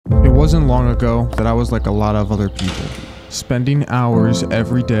wasn't long ago that I was like a lot of other people, spending hours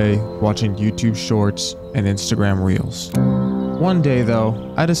every day watching YouTube shorts and Instagram reels. One day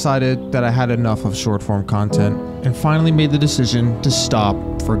though, I decided that I had enough of short form content and finally made the decision to stop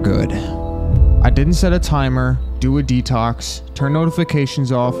for good. I didn't set a timer, do a detox, turn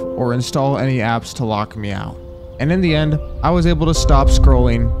notifications off, or install any apps to lock me out. And in the end, I was able to stop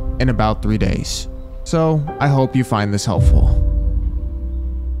scrolling in about 3 days. So I hope you find this helpful.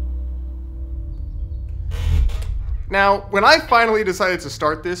 Now, when I finally decided to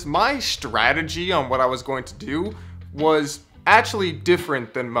start this, my strategy on what I was going to do was actually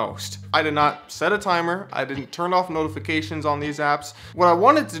different than most. I did not set a timer. I didn't turn off notifications on these apps. What I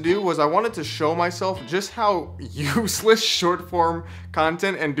wanted to do was I wanted to show myself just how useless short form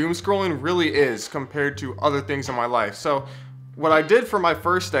content and doom scrolling really is compared to other things in my life. So what I did for my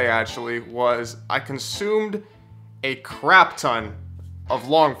first day actually was I consumed a crap ton of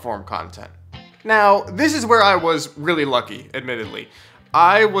long form content. Now, this is where I was really lucky, admittedly.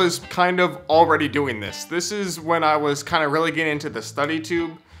 I was kind of already doing this. This is when I was kind of really getting into the study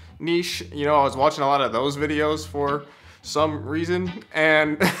tube niche. You know, I was watching a lot of those videos for some reason,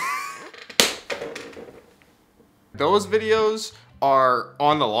 and those videos are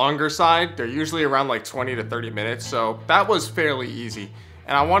on the longer side. They're usually around like 20 to 30 minutes, so that was fairly easy.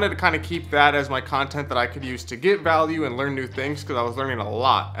 And I wanted to kind of keep that as my content that I could use to get value and learn new things, because I was learning a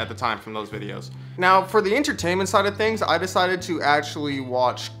lot at the time from those videos. Now, for the entertainment side of things, I decided to actually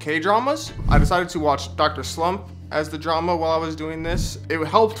watch K-dramas. I decided to watch Dr. Slump as the drama while I was doing this. It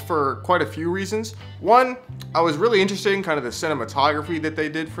helped for quite a few reasons. One, I was really interested in kind of the cinematography that they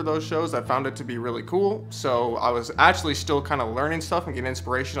did for those shows. I found it to be really cool. So I was actually still kind of learning stuff and getting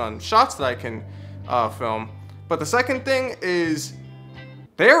inspiration on shots that I can film. But the second thing is,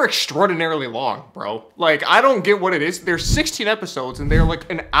 they're extraordinarily long, bro. Like, I don't get what it is. There's 16 episodes and they're like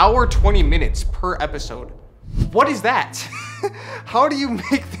an hour, 20 minutes per episode. What is that? How do you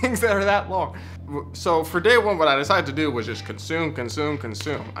make things that are that long? So for day one, what I decided to do was just consume.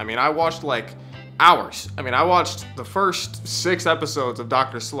 I mean, I watched like hours. I mean, I watched the first 6 episodes of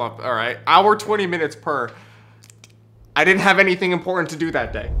Dr. Slump, all right? Hour, 20 minutes per. I didn't have anything important to do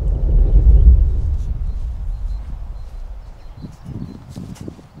that day.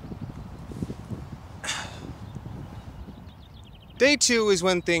 Day 2 is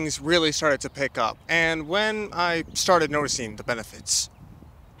when things really started to pick up, and when I started noticing the benefits.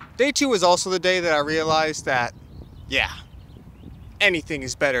 Day 2 was also the day that I realized that, yeah, anything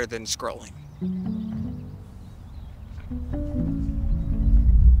is better than scrolling.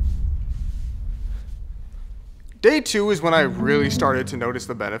 Day 2 is when I really started to notice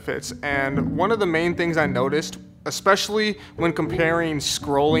the benefits, and one of the main things I noticed, especially when comparing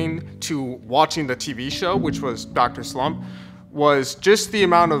scrolling to watching the TV show, which was Dr. Slump, was just the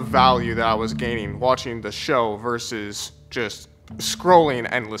amount of value that I was gaining watching the show versus just scrolling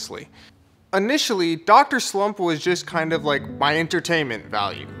endlessly. Initially, Dr. Slump was just kind of like my entertainment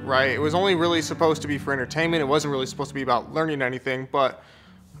value, right? It was only really supposed to be for entertainment. It wasn't really supposed to be about learning anything, but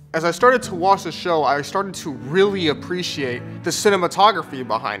as I started to watch the show, I started to really appreciate the cinematography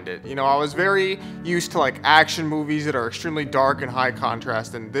behind it. You know, I was very used to like action movies that are extremely dark and high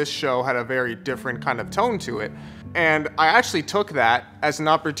contrast, and this show had a very different kind of tone to it. And I actually took that as an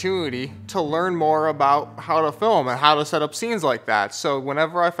opportunity to learn more about how to film and how to set up scenes like that. So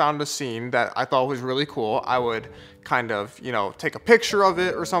whenever I found a scene that I thought was really cool, I would kind of, you know, take a picture of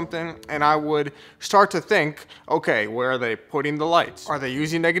it or something, and I would start to think, okay, where are they putting the lights? Are they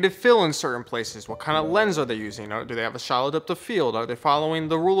using negative fill in certain places? What kind of lens are they using? Or do they have a shallow depth of field? Are they following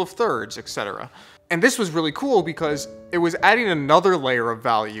the rule of thirds, etc.? And this was really cool because it was adding another layer of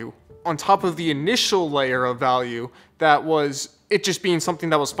value on top of the initial layer of value that was it just being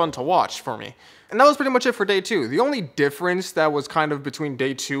something that was fun to watch for me. And that was pretty much it for day 2. The only difference that was kind of between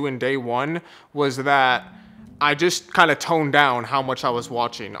day 2 and day 1 was that I just kind of toned down how much I was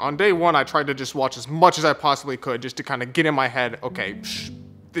watching. On day 1, I tried to just watch as much as I possibly could just to kind of get in my head, okay,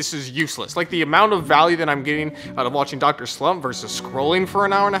 this is useless. Like, the amount of value that I'm getting out of watching Dr. Slump versus scrolling for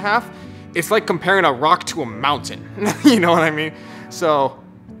an hour and a half, it's like comparing a rock to a mountain. You know what I mean? So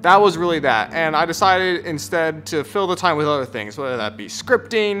that was really that, and I decided instead to fill the time with other things, whether that be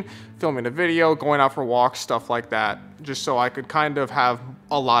scripting, filming a video, going out for walks, stuff like that, just so I could kind of have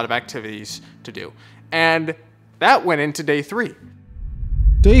a lot of activities to do. And that went into day 3.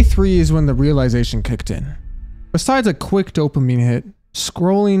 Day 3 is when the realization kicked in. Besides a quick dopamine hit,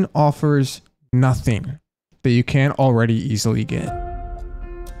 scrolling offers nothing that you can't already easily get.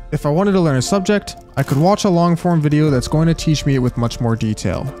 If I wanted to learn a subject, I could watch a long-form video that's going to teach me it with much more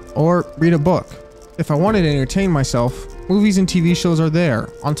detail, or read a book. If I wanted to entertain myself, movies and TV shows are there,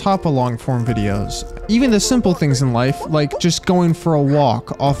 on top of long-form videos. Even the simple things in life, like just going for a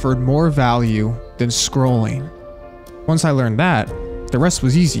walk, offered more value than scrolling. Once I learned that, the rest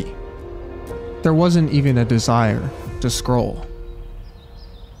was easy. There wasn't even a desire to scroll.